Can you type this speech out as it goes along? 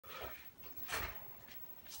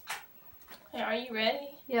Are you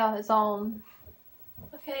ready? Yeah, it's on.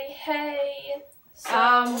 Okay, hey. So,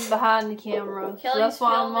 I'm behind the camera, so that's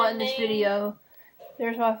why I'm not in this filming me. video.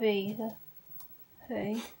 There's my feed.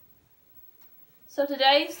 Hey. So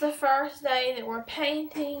today's the first day that we're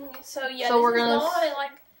painting. So yeah, So this is not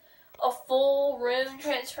like a full room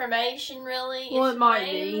transformation, really. Well, it's it might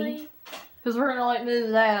mainly, be. Because we're gonna like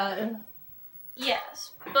move that.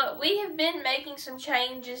 Yes, but we have been making some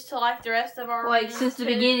changes to like the rest of our Like room since the too.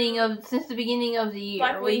 beginning of the year.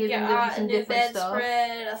 Like we have been got doing some a new different stuff.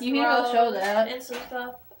 bedspread, You can go show that. and some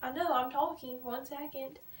stuff. I know, I'm talking 1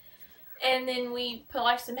 second. And then we put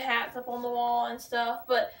like some hats up on the wall and stuff.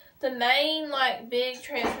 But the main like big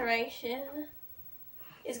transformation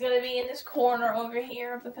is going to be in this corner over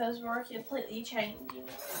here because we're completely changing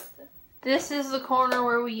it. This is the corner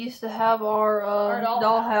where we used to have our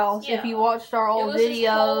dollhouse. Yeah. If you watched our old This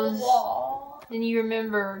whole videos, wall. then you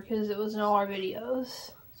remember because it was in all our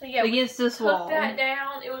videos. So yeah, against this wall. We took that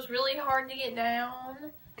down. It was really hard to get down.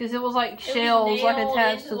 Because it was like shells like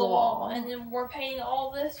attached to the wall. And then we're painting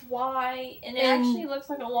all this white. And it actually looks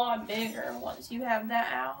like a lot bigger once you have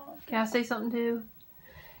that out. Can I say something too?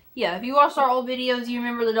 Yeah, if you watched our old videos, you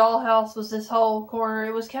remember the dollhouse was this whole corner.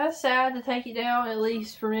 It was kind of sad to take it down, at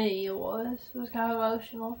least for me it was. It was kind of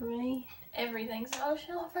emotional for me. Everything's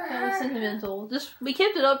emotional for her. Kind of sentimental. We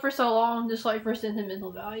kept it up for so long, just like for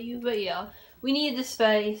sentimental value. But yeah, we needed the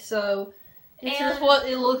space, so this is what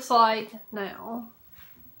it looks like now.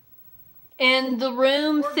 And the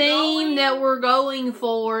room theme that we're going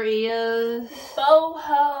for is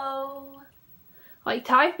Boho. Like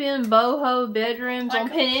type in Boho bedrooms on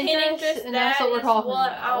Pinterest, and that's what we're talking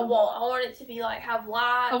about. I want it to be like have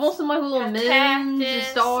lights. I want some like little moons and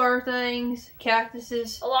star things,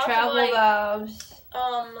 cactuses, travel vibes.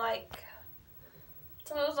 Like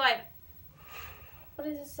some of those like, what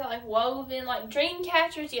is this? Like woven, like dream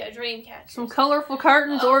catchers. Yeah, dream catchers. Some colorful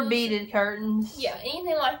curtains or beaded curtains. Yeah,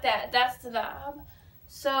 anything like that. That's the vibe.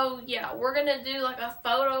 So yeah, we're gonna do like a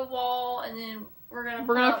photo wall, and then we're gonna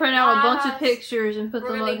print out a bunch of pictures and put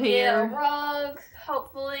them up here. We're gonna get a rug,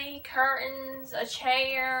 hopefully, curtains, a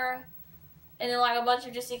chair, and then like a bunch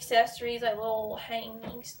of just accessories, like little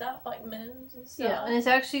hanging stuff, like moons and stuff. Yeah, and it's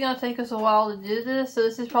actually gonna take us a while to do this, so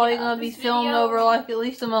this is probably gonna be filmed over like at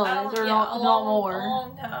least a month or not more. A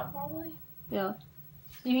long time, probably. Yeah.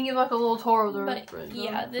 You can give like a little tour of the room.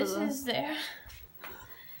 Yeah, this is there.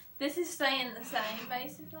 This is staying the same,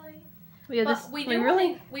 basically. Yeah, but we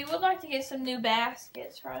would like to get some new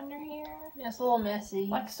baskets for under here. Yeah, it's a little messy.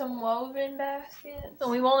 Like some woven baskets. So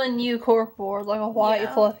we want a new cork board, like a white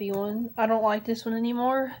fluffy one. I don't like this one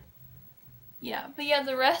anymore. Yeah, but yeah,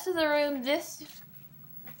 the rest of the room, this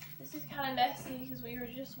is kind of messy because we were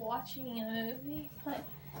just watching a movie. But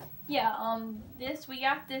yeah, we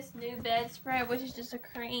got this new bedspread, which is just a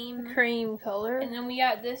cream color, and then we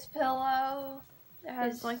got this pillow that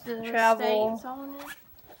has like the travel states on it.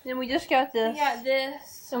 Then we just got this. We got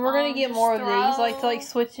this. And we're gonna get more of these, like to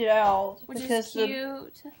switch it out, which because is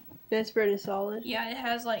cute. The bedspread is solid. Yeah, it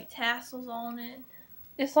has like tassels on it.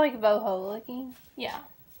 It's like boho looking. Yeah.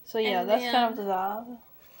 So yeah, that's kind of the vibe.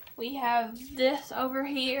 We have this over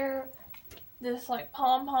here, this like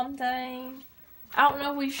pom-pom thing. I don't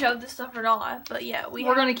know if we showed this stuff or not, but yeah,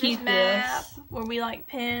 we're gonna keep this map where we like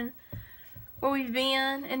pin where we've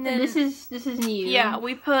been, and then this is new. Yeah,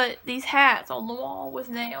 we put these hats on the wall with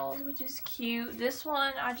nails, which is cute. This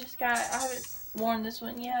one I haven't worn this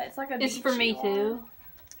one yet. It's like a It's for me too.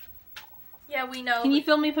 Yeah, we know. Can you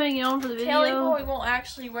film me putting it on for the video? Kelly probably won't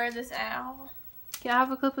actually wear this out. Can I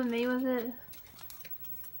have a clip of me with it?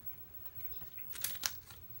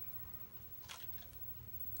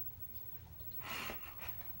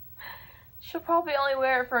 She'll probably only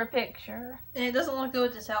wear it for a picture. And it doesn't look good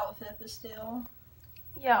with this outfit, but still.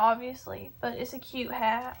 Yeah, obviously. But it's a cute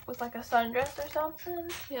hat with like a sundress or something.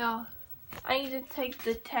 Yeah. I need to take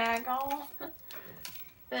the tag off.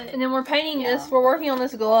 And then we're painting this. We're working on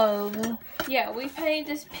this globe. Yeah, we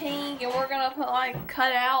painted this pink, and we're going to put like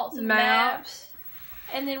cutouts and maps.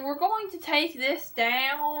 And then we're going to take this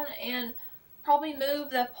down and probably move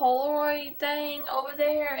the Polaroid thing over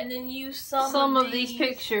there, and then use some of these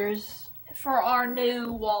pictures for our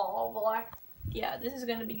new wall. But like, yeah, this is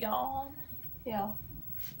gonna be gone. Yeah.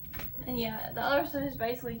 And yeah, the other stuff is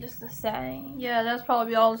basically just the same. Yeah, that's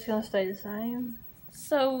probably all just gonna stay the same.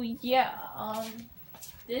 So yeah,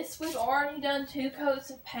 this we've already done 2 coats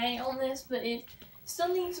of paint on this, but it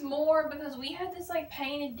still needs more because we had this like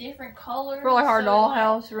painted different colors for like our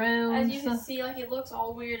dollhouse room. As you can see, like it looks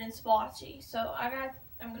all weird and splotchy. So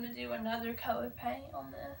I'm gonna do another coat of paint on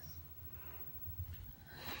this.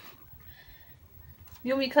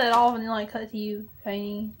 You want me to cut it off and then like cut to you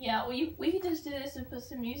painting? Yeah, we could just do this and put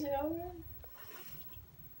some music over it.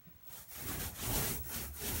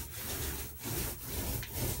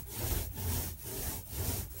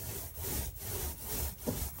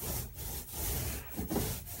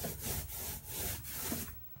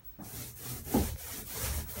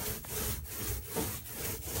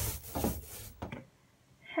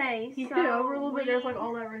 Hey, You so scoot over a little bit. There's like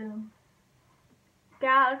all that room.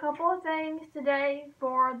 Got a couple of things today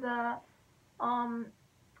for the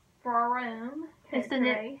for our room. It's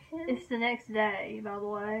the next day, by the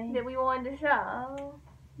way. That we wanted to show.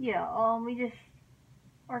 Yeah. We just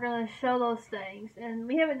are gonna show those things, and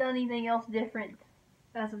we haven't done anything else different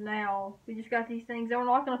as of now. We just got these things, and we're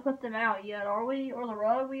not gonna put them out yet, are we? Or the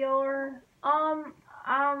rug we are?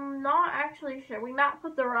 I'm not actually sure. We might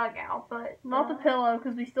put the rug out, but not the pillow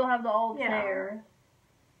because we still have the old chair.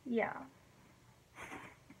 Yeah.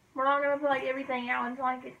 We're not gonna put like everything out until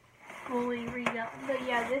like it's fully redone. But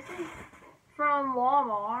yeah, this is from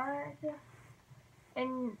Walmart,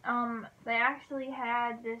 and they actually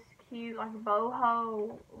had this cute like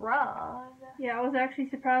boho rug. Yeah, I was actually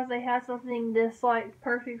surprised they had something this like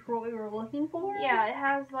perfect for what we were looking for. Yeah, it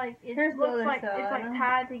has like it looks like it's like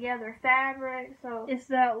tied together fabric, so it's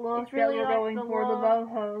that look it's really that we're going for, the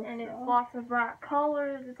boho, and it's lots of bright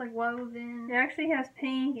colors. It's like woven. It actually has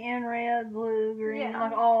pink and red, blue, green,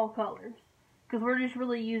 like all colors. Because we're just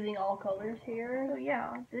really using all colors here. So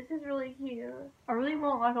yeah, this is really cute. I really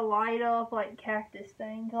want like a light up like cactus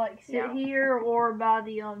thing to like sit here or by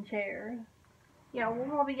the chair. Yeah, we'll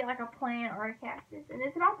probably get like a plant or a cactus. And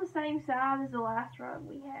it's about the same size as the last rug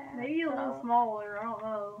we had. Maybe a little smaller, I don't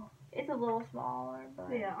know. It's a little smaller, but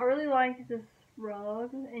yeah, I really like this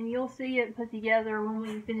rug, and you'll see it put together when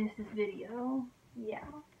we finish this video. Yeah.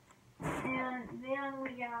 And then we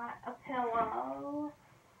got a pillow.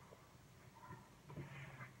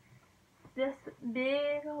 This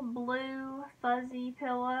big blue fuzzy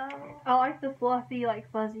pillow. I like the fluffy like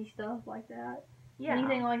fuzzy stuff like that. Yeah.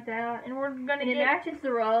 Anything like that. And we're gonna it matches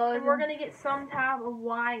the rug. And we're gonna get some type of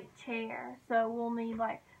white chair. So we'll need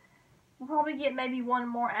we'll probably get maybe one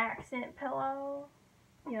more accent pillow.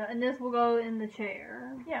 Yeah, and this will go in the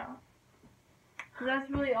chair. Yeah. So that's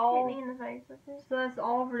really all. Hit me in the face with it. So that's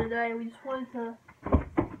all for today. We just wanted to.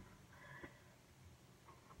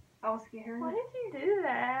 I was scared. Why did you do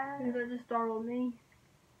that? Because that just startled me.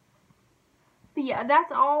 But yeah,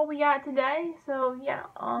 that's all we got today. So yeah,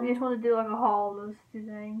 we just want to do like a haul of those two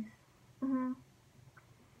things.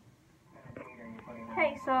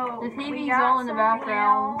 Okay, so the TV's on in the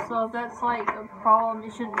background, so if that's like a problem,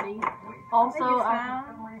 it shouldn't be. Also, I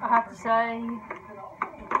have to say,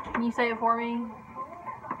 can you say it for me?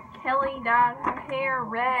 Kelly dyed her hair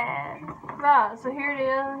red. Right, so here it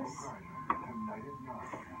is.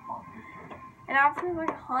 And I've took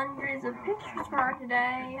like hundreds of pictures for her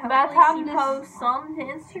today. By the time she posts some to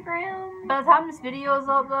Instagram. By the time this video is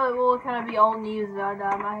up, though, it will kind of be old news that I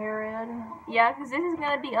dyed my hair red. Yeah, because this is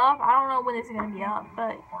going to be up. I don't know when this is going to be up,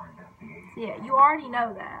 but yeah, you already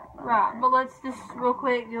know that. Right, but let's just real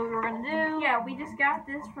quick do what we're going to do. Yeah, we just got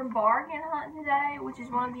this from Bargain Hunt today, which is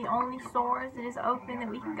one of the only stores that is open that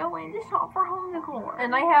we can go in to shop for home decor.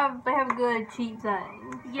 And they have good cheap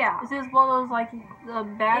things. Yeah. This is one of those like the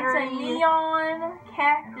battery. It's a neon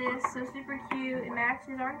cactus, so super cute. It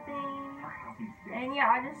matches our theme. And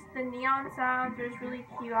yeah, the neon signs are just really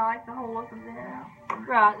cute. I like the whole look of them.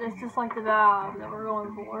 Right, it's just like the vibe that we're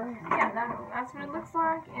going for. Yeah, that's what it looks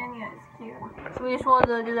like, and yeah, it's cute. So we just wanted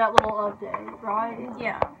to do that little update, right?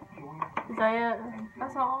 Yeah. Is that it?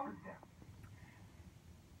 That's all.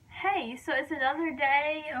 Hey, so it's another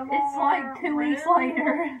day of it's our like 2 weeks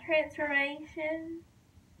later. Transformation.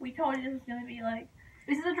 We told you this was going to be like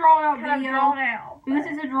this is a drawn out kind video. Of drawn out. This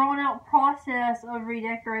is a drawn out process of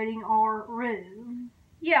redecorating our room.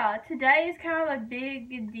 Yeah, today is kind of a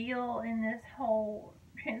big deal in this whole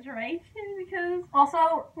transformation because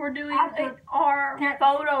also we're doing our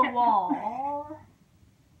photo wall.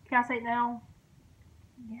 Can I say it now?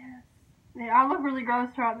 Yes. Yeah, I look really gross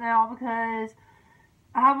right now because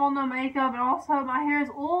I have on no makeup, and also my hair is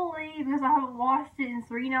oily because I haven't washed it in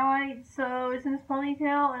 3 nights, so it's in this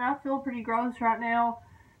ponytail, and I feel pretty gross right now,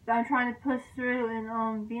 but I'm trying to push through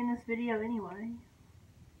and be in this video anyway.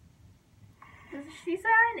 She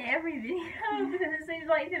said in every video, because it seems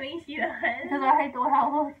like to me she does. Because I hate the way I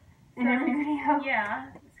look in every video. Yeah.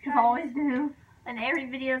 Because I always do. An every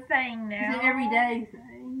video thing now. It's an everyday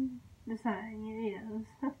thing. The same, it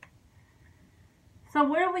is. So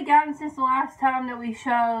what have we gotten since the last time that we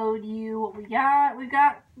showed you what we got? We've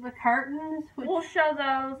got the curtains. We'll show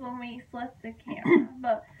those when we flip the camera.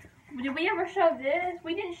 But Did we ever show this?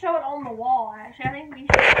 We didn't show it on the wall, actually. I think we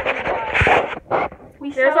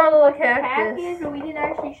showed it There's our little cactus, but we didn't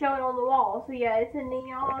actually show it on the wall. So yeah, it's a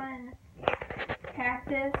neon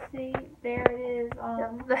cactus. See, there it is.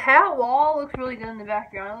 The hat wall looks really good in the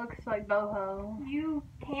background. It looks like boho. You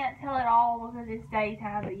can't tell it all because it's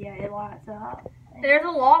daytime, but yeah, it lights up. There's a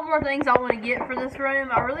lot more things I want to get for this room.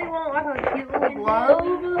 I really want like a cute little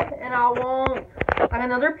globe, and I want like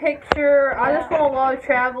another picture. I just want a lot of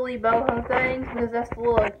travel-y boho things because that's the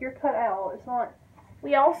look. You're cut out. It's not.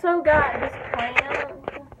 We also got this plant.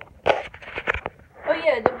 Oh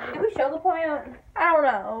yeah, did we show the plant? I don't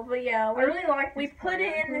know, but yeah, I really like. We put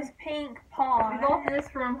it in this pink pot. We got this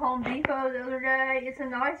from Home Depot the other day. It's a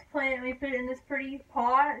nice plant. We put it in this pretty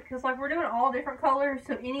pot because like we're doing all different colors,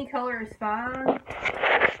 so any color is fine.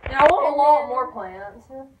 And I want a lot more plants.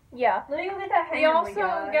 Yeah. Let me go get that hanger. We also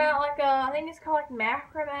got like a, I think it's called like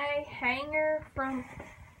macrame hanger from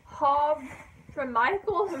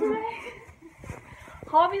Michael's.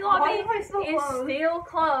 Hobby Lobby is still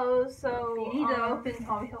closed, so you need to open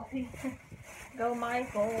Hobby Lobby. Go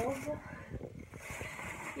Michael's.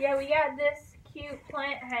 Yeah, we got this cute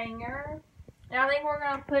plant hanger, and I think we're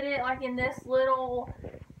gonna put it like in this little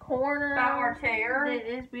corner by our chair. It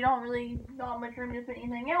is. We don't really not much room to put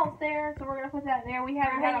anything else there, so we're gonna put that there. We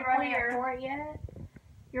haven't had a plan for it yet.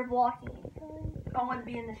 You're blocking it. I want to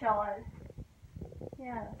be in the shot.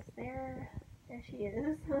 Yes, there she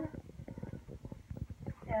is.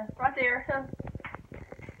 Yeah, right there.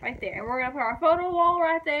 Right there. And we're going to put our photo wall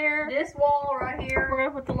right there. This wall right here. We're going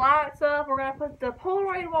to put the lights up. We're going to put the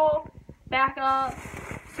Polaroid wall back up.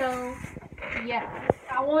 So, yeah.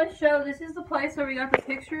 I want to show, this is the place where we got the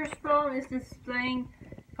pictures from. It's this thing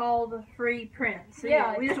called Free Prints. So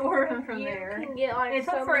yeah, we just ordered them from there. You can get like it's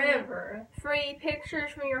so forever. Free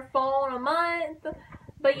pictures from your phone a month.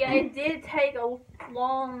 But yeah, it did take a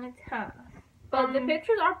long time. But the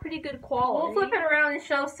pictures are pretty good quality. We'll flip it around and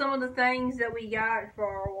show some of the things that we got for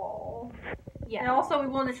our wall. Yeah. And also we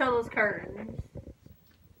wanted to show those curtains.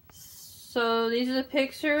 So these are the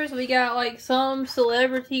pictures. We got like some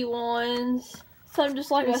celebrity ones. Some just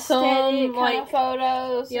like some like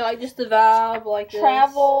photos. Yeah, like just the vibe, like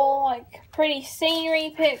travel, like pretty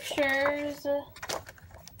scenery pictures.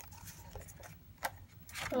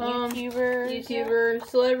 YouTubers,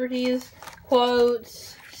 celebrities,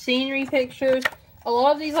 quotes, scenery pictures. A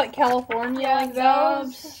lot of these like California like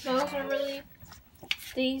vibes. Those are really.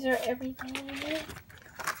 These are everything.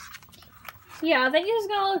 Yeah, I think it's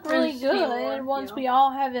gonna look really good once we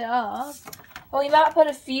all have it up. Well, we might put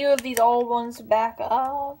a few of these old ones back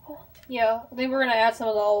up. Yeah, I think we're gonna add some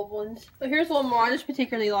of the old ones. But here's one more. I just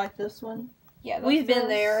particularly like this one. Yeah, we've been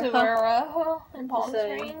there. Severo and Palm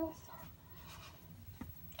Springs.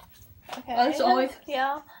 Okay. That's always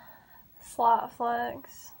Slight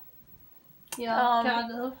flex. Yeah,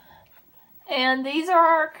 kind of. And these are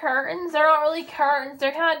our curtains. They're not really curtains.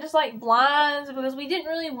 They're kind of just like blinds because we didn't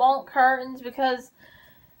really want curtains because,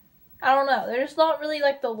 I don't know, they're just not really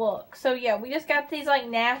like the look. So yeah, we just got these like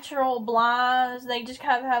natural blinds. They just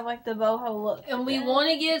kind of have like the boho look. And we want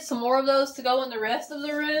to get some more of those to go in the rest of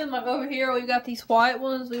the room. Like over here, we've got these white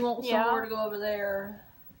ones. We want some more to go over there.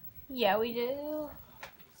 Yeah, we do.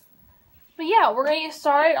 But yeah, we're going to get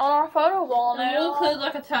started on our photo wall now. We'll include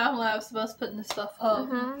like a time lapse of us putting this stuff up.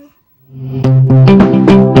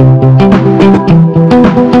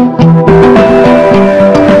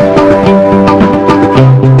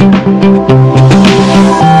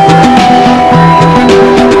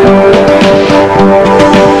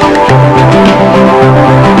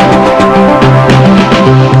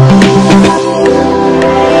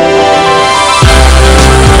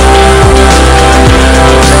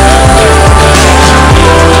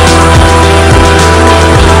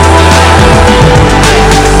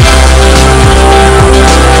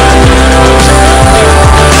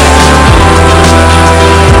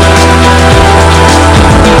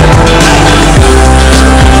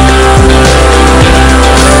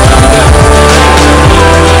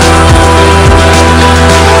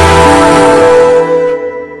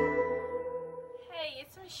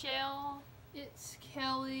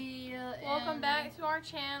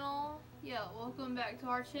 Welcome back to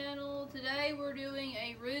our channel. Today we're doing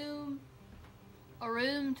a room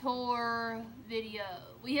tour video.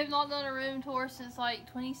 We have not done a room tour since like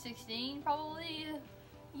 2016 probably.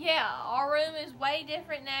 Yeah, our room is way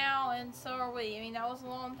different now, and so are we. I mean, that was a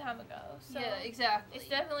long time ago. So yeah, exactly. It's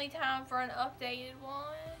definitely time for an updated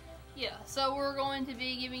one. Yeah, so we're going to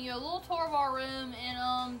be giving you a little tour of our room,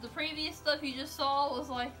 and the previous stuff you just saw was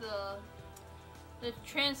like the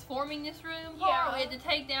transforming this room part. We had to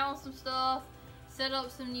take down some stuff. set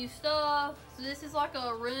up some new stuff. So this is like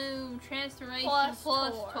a room transformation plus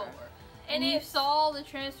tour. And you saw the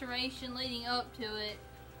transformation leading up to it,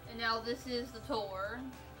 and now this is the tour.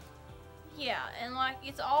 Yeah, and like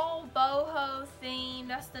it's all boho themed.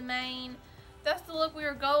 That's the look we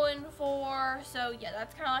were going for. So yeah,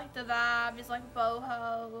 that's kind of like the vibe. It's like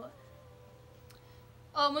boho.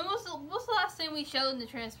 When was the last thing we showed in the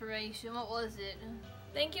transformation? What was it?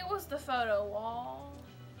 I think it was the photo wall.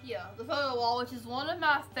 Yeah, the photo wall, which is one of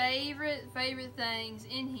my favorite things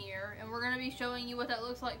in here, and we're going to be showing you what that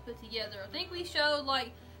looks like put together. I think we showed,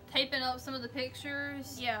 like, taping up some of the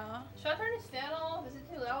pictures. Yeah. Should I turn this fan off? Is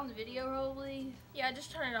it too loud in the video, probably? Yeah,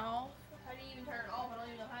 just turn it off. How do you even turn it off? I don't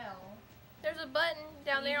even know how. There's a button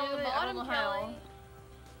down there on the bottom, I don't know how. Kelly.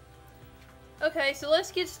 Okay, so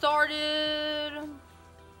let's get started.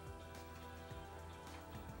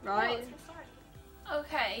 Right?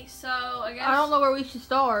 Okay, so I guess... I don't know where we should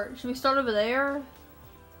start. Should we start over there?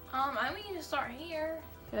 I think we need to start here.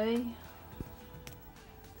 Okay.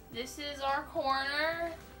 This is our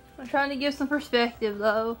corner. I'm trying to give some perspective,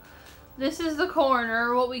 though. This is the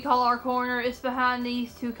corner, what we call our corner. It's behind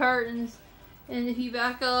these two curtains. And if you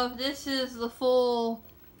back up, this is the full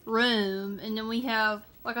room. And then we have,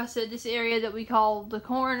 like I said, this area that we call the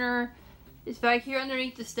corner. It's back here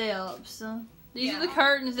underneath the steps. These are the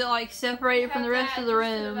curtains that like separate it from the rest of the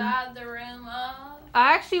room. Divide the room up.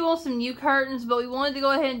 I actually want some new curtains, but we wanted to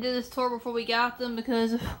go ahead and do this tour before we got them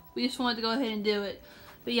because we just wanted to go ahead and do it.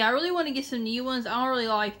 But yeah, I really want to get some new ones. I don't really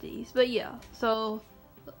like these. But yeah, so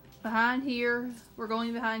behind here, we're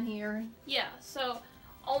going behind here. Yeah, so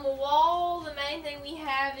on the wall, the main thing we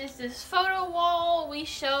have is this photo wall. We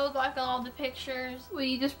showed like all the pictures.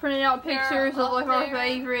 We just printed out pictures of like our there.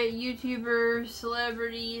 favorite YouTubers,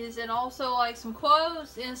 celebrities, and also like some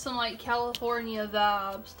quotes and some like California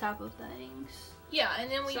vibes type of things. Yeah,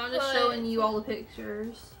 and then we I'm just showing you all the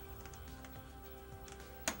pictures.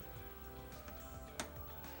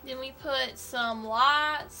 Then we put some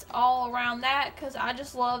lights all around that because I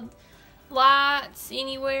just love lights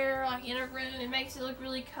anywhere, like in a room. It makes it look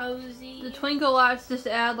really cozy. The twinkle lights just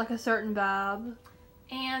add like a certain vibe.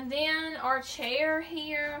 And then our chair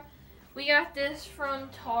here, we got this from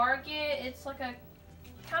Target. It's like a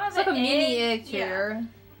kind of it's like a mini egg chair. Yeah.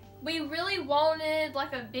 We really wanted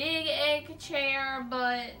like a big egg chair,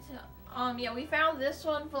 but yeah, we found this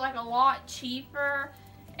one for like a lot cheaper.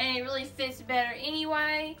 And it really fits better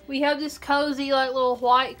anyway. We have this cozy like little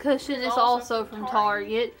white cushion. It's also from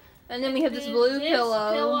Target. And then we have this blue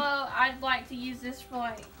pillow. I'd like to use this for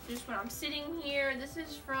like just when I'm sitting here. This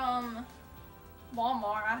is from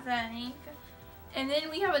Walmart, I think. And then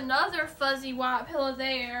we have another fuzzy white pillow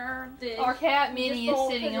there. Our cat Minnie is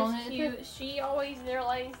sitting on it. Cute. She always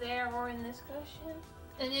lays there or in this cushion.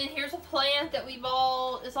 And then here's a plant that we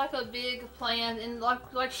bought. It's like a big plant, and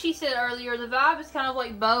like she said earlier, the vibe is kind of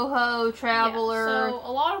like boho, traveler, so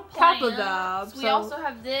a lot of plants. Type of vibe. We also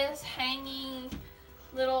have this hanging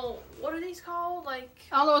little, what are these called? Like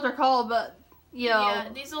I don't know what they're called, but yeah,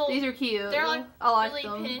 these are cute. They're like I like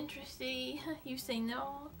really them. Pinteresty. You've seen them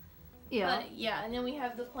all. Yeah. But yeah, and then we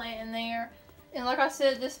have the plant in there. And like I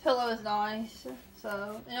said, this pillow is nice.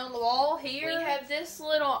 So, and on the wall here, we have this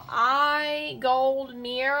little eye gold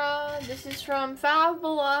mirror. This is from Five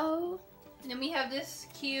Below. And then we have this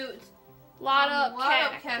cute light up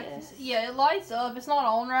cactus. Yeah, it lights up. It's not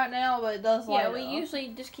on right now, but it does light up. Yeah, we usually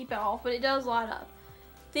just keep it off, but it does light up.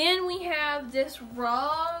 Then we have this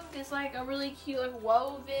rug. It's like a really cute, like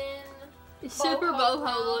woven. It's super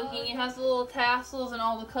boho looking. It has the little tassels and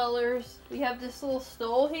all the colors. We have this little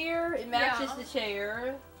stool here. It matches the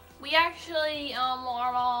chair. We actually,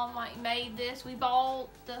 our mom made this. We bought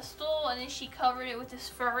the stool and then she covered it with this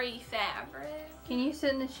furry fabric. Can you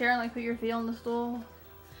sit in the chair and like put your feet on the stool?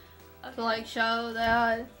 Okay. To like show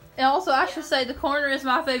that. And also, I should say the corner is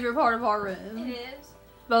my favorite part of our room. It is.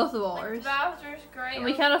 Both of ours. The bathroom's great. And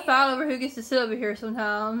we kind of fight over who gets to sit over here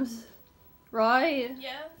sometimes. Right?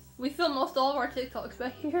 Yes. We film most all of our TikToks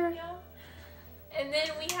back here. Yeah. And then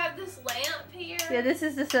we have this lamp here. Yeah, this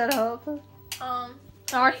is the setup.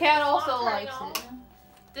 Our cat also likes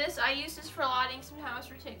it. I use this for lighting sometimes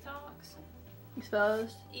for TikToks.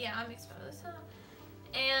 Exposed? Yeah, I'm exposed.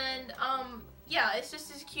 And yeah, it's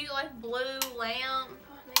just this cute like blue lamp.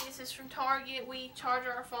 I think this is from Target. We charge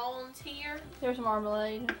our phones here. There's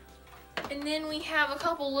marmalade. And then we have a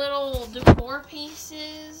couple little decor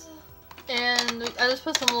pieces. And I just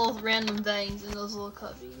put some little random things in those little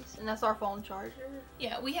cubbies. And that's our phone charger.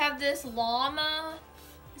 Yeah, we have this llama.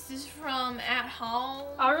 This is from At Home.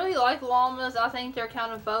 I really like llamas. I think they're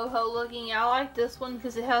kind of boho looking. I like this one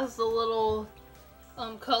because it has the little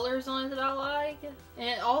colors on it that I like.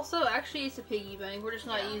 And also, actually, it's a piggy bank. We're just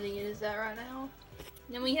not using it as that right now.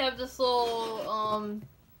 And then we have this little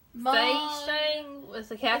face thing with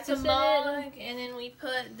the cactus in it. And then we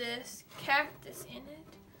put this cactus in it.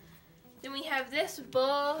 Then we have this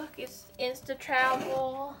book. It's Insta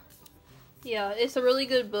Travel. Yeah, it's a really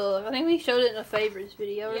good book. I think we showed it in a favorites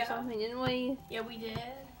video or something, didn't we? Yeah, we did.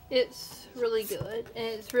 It's really good, and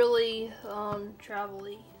it's really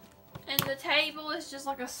travel-y. And the table is just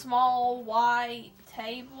like a small white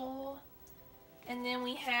table. And then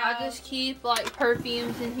we have... I just keep like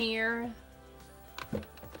perfumes in here.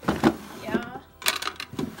 Yeah.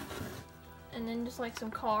 And then just like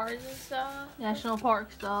some cards and stuff. National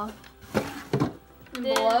Park stuff. And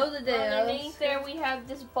then below the desk, underneath there we have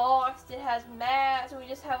this box that has mats. We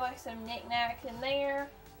just have like some knickknacks in there.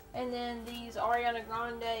 And then these Ariana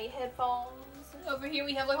Grande headphones. over here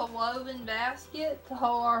we have like a woven basket to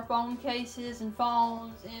hold our phone cases and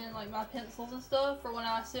phones and like my pencils and stuff for when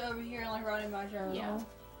I sit over here and like write in my journal. Yeah.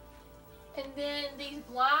 And then these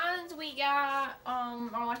blinds we got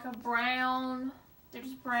are like a brown. They're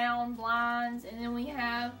just brown blinds. And then we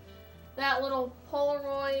have that little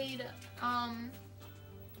Polaroid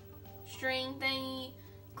string thingy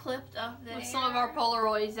clipped up there. With some of our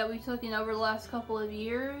Polaroids that we took in over the last couple of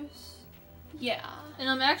years. Yeah.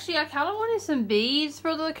 And actually I kind of wanted some beads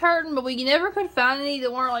for the curtain, but we never could find any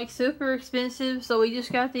that weren't like super expensive, so we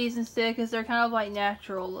just got these instead because they're kind of like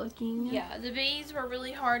natural looking. Yeah, the beads were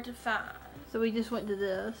really hard to find. So we just went to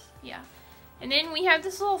this. Yeah. And then we have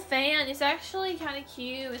this little fan. It's actually kind of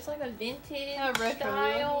cute. It's like a vintage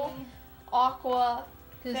style aqua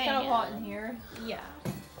Because it's kind of hot in here. Yeah.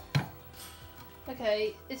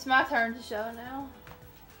 Okay, it's my turn to show now.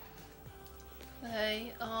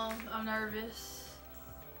 Okay, I'm nervous.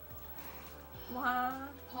 Why?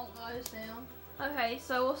 Hold those down. Okay,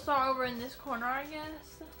 so we'll start over in this corner, I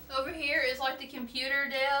guess. Over here is like the computer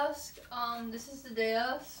desk. This is the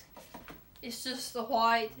desk. It's just the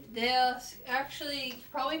white desk. Actually,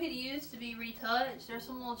 probably could use to be retouched. There's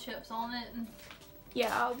some little chips on it.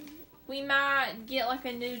 Yeah, we might get like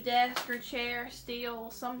a new desk or chair still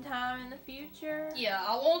sometime in the future. Yeah,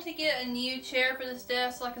 I want to get a new chair for this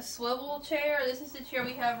desk, like a swivel chair. This is the chair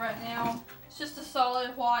we have right now. It's just a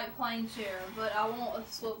solid white plain chair, but I want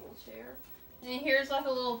a swivel chair. And then here's like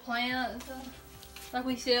a little plant. Like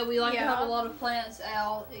we said, we like to have a lot of plants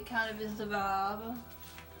out. It kind of is the vibe.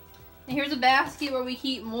 And here's a basket where we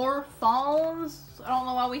keep more phones. I don't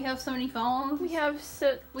know why we have so many phones. We have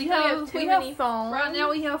too many phones. Right now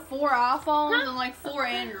we have 4 iPhones and like 4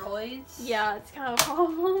 Androids. Yeah, it's kind of a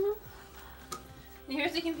problem. And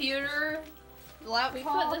here's the computer, the laptop. We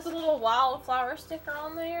put this little wildflower sticker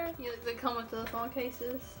on there. Yeah, they come with the phone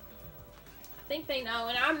cases. I think they know,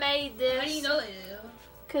 and I made this. How do you know they do?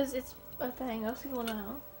 Because it's a thing, most people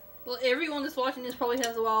know. Well, everyone that's watching this probably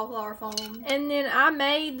has a wildflower phone. And then I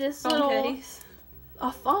made this phone little case.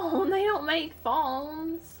 A phone. They don't make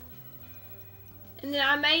phones. And then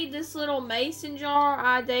I made this little mason jar.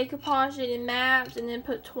 I decoupaged it in maps and then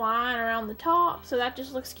put twine around the top, so that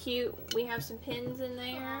just looks cute. We have some pins in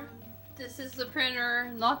there. This is the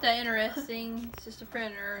printer. Not that interesting. It's just a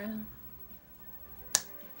printer.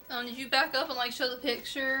 Did you back up and like show the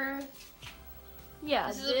picture? Yeah,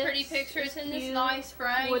 this is a pretty picture. It's in this nice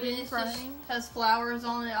frame. Wooden frame. Just has flowers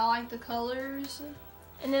on it. I like the colors.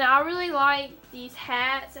 And then I really like these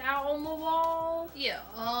hats out on the wall. Yeah,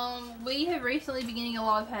 we have recently been getting a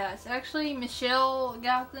lot of hats. Actually, Michelle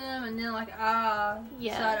got them, and then like I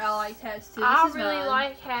decided I like hats too. I really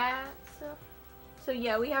like hats. So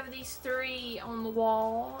yeah, we have these 3 on the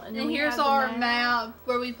wall. And then here's our map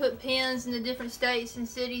where we put pins in the different states and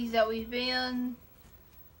cities that we've been.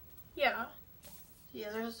 Yeah. Yeah,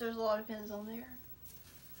 there's a lot of pins on there.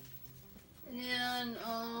 And then,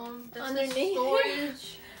 that's underneath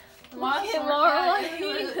storage.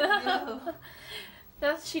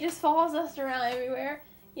 She just follows us around everywhere.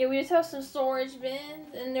 Yeah, we just have some storage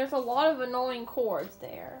bins, and there's a lot of annoying cords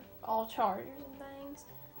there. All chargers and things.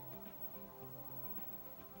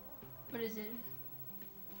 What is it?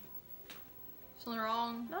 Something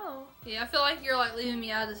wrong? No. Yeah, I feel like you're like leaving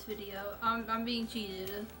me out of this video. I'm being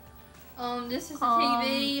cheated. This is the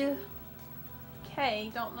TV.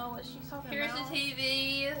 Okay, don't know what she's talking Here's about. the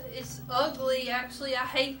TV. It's ugly, actually. I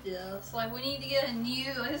hate this. Like, we need to get a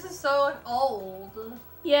new. Like, this is so like old.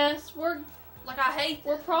 Yes, we're I hate.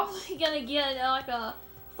 We're probably gonna get like a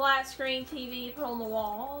flat screen TV put on the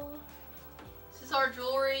wall. This is our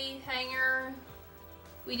jewelry hanger.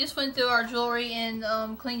 We just went through our jewelry and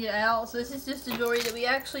cleaned it out. So this is just the jewelry that we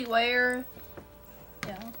actually wear.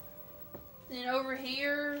 Yeah. And then over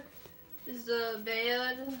here is the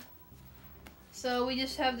bed. So we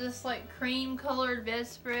just have this like cream colored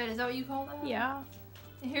bedspread. Is that what you call that? Yeah.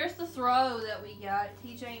 And here's the throw that we got at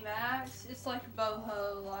TJ Maxx. It's like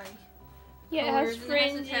boho, like. Yeah, it has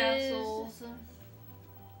fringes. It has the tassels.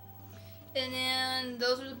 And then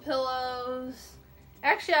those are the pillows.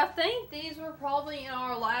 Actually, I think these were probably in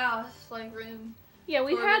our last like room. Yeah,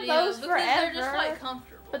 we've had those forever. They're just like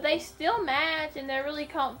comfortable. But they still match and they're really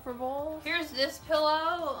comfortable. Here's this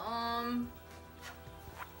pillow.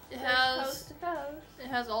 It has coast to coast. It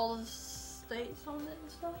has all the states on it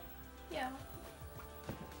and stuff. Yeah.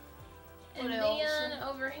 What And else? then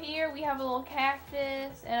over here we have a little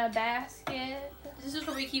cactus and a basket. This is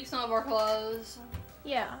where we keep some of our clothes.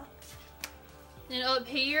 Yeah. And up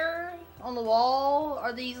here on the wall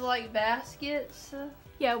are these like baskets.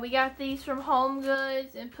 Yeah, we got these from Home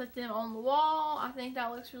Goods and put them on the wall. I think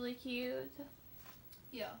that looks really cute.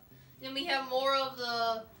 Yeah. Then we have more of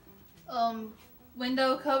the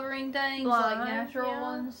window covering things, Blinds, like natural yeah.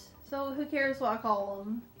 ones. So who cares what I call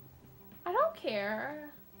them? I don't care.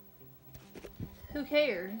 Who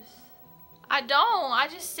cares? I don't. I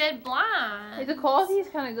just said blind. Hey, the quality is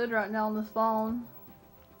kind of good right now on this phone.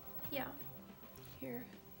 Yeah. Here,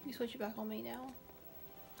 you switch it back on me now.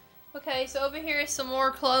 Okay, so over here is some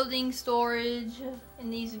more clothing storage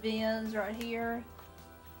in these bins right here.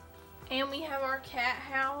 And we have our cat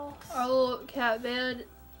house. Our little cat bed.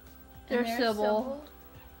 There's There's Sybil. Sybil.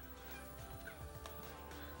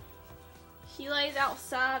 She lays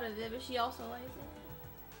outside of it, but she also lays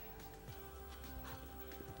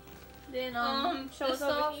in it. Then show this us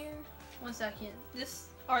over stuff. here. 1 second. This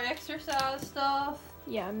our exercise stuff.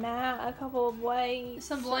 Yeah, mat, a couple of weights.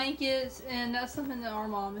 Some blankets, and that's something that our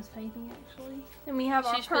mom is painting actually. Then we have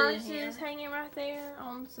She's put our it in here. purses hanging right there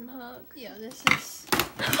on some hooks. Yeah, this is.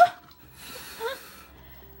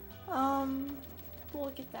 We'll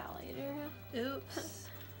get that later. Oops.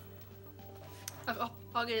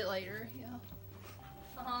 I'll get it later. Yeah.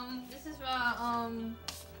 This is my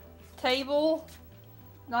table,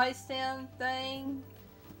 nightstand thing.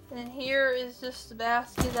 And here is just the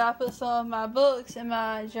basket that I put some of my books and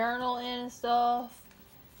my journal in and stuff.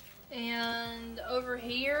 And over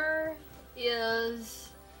here is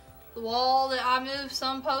the wall that I moved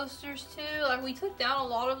some posters to. Like, we took down a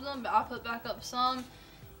lot of them, but I put back up some.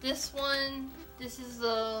 This one, this is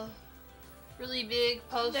the really big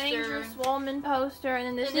poster. Dangerous Woman poster, and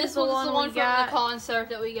then this And is the one we from got. the concert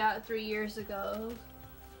that we got 3 years ago.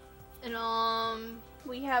 And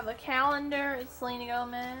we have a calendar. It's Selena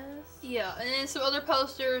Gomez. yeah, and then some other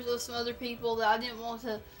posters of some other people that I didn't want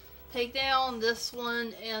to take down. This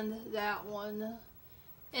one and that one.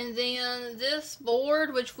 And then this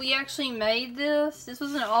board, which we actually made this. This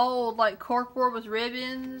was an old like cork board with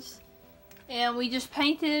ribbons. And we just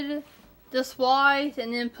painted this white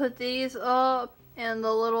and then put these up and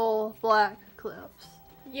the little black clips.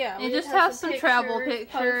 Yeah, And it just has some travel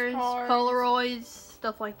pictures, postcards. Polaroids,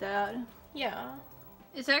 stuff like that. Yeah.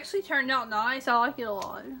 It's actually turned out nice. I like it a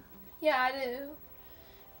lot. Yeah, I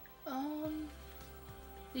do.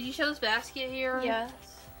 Did you show this basket here? Yes.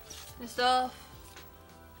 And stuff?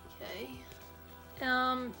 Okay.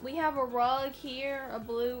 We have a rug here, a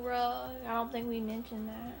blue rug. I don't think we mentioned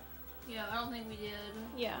that. Yeah, I don't think we did.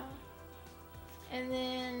 Yeah. And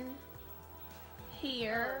then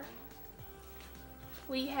here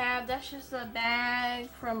we have, that's just a bag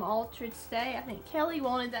from Altered State. I think Kelly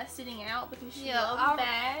wanted that sitting out because she loves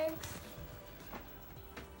bags.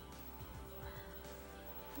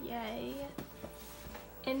 Yay.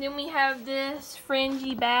 And then we have this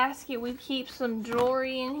fringy basket. We keep some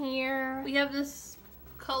jewelry in here. We have this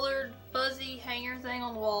colored fuzzy hanger thing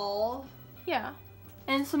on the wall. Yeah.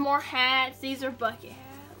 And some more hats. These are bucket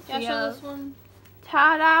hats. Can I show this one?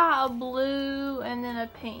 Tie-dye, a blue, and then a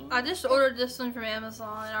pink. I just ordered this one from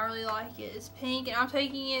Amazon and I really like it. It's pink and I'm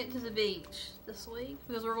taking it to the beach this week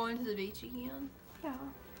because we're going to the beach again. Yeah.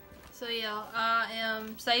 So yeah, I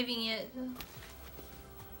am saving it.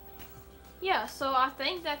 Yeah, so I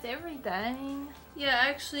think that's everything. Yeah,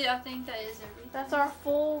 actually I think that is everything. That's our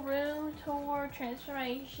full room tour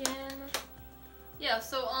transformation. Yeah,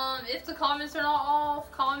 so if the comments are not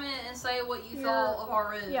off, comment and say what you thought of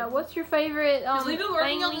our room. Yeah, what's your favorite we've been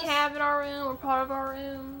working thing on we this- have in our room or part of our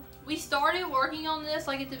room? We started working on this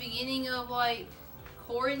like at the beginning of like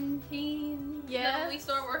quarantine. Yeah. You know, we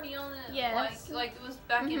started working on it. Yes. Like it was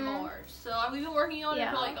back in March. So we've been working on it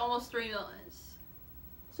for like almost 3 months.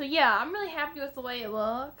 So yeah, I'm really happy with the way it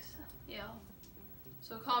looks. Yeah.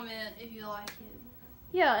 So comment if you like it.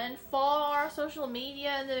 Yeah, and follow our social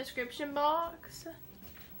media in the description box.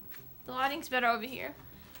 The lighting's better over here.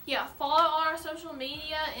 Yeah, follow all our social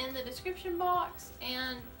media in the description box,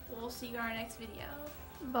 and we'll see you in our next video.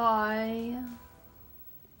 Bye.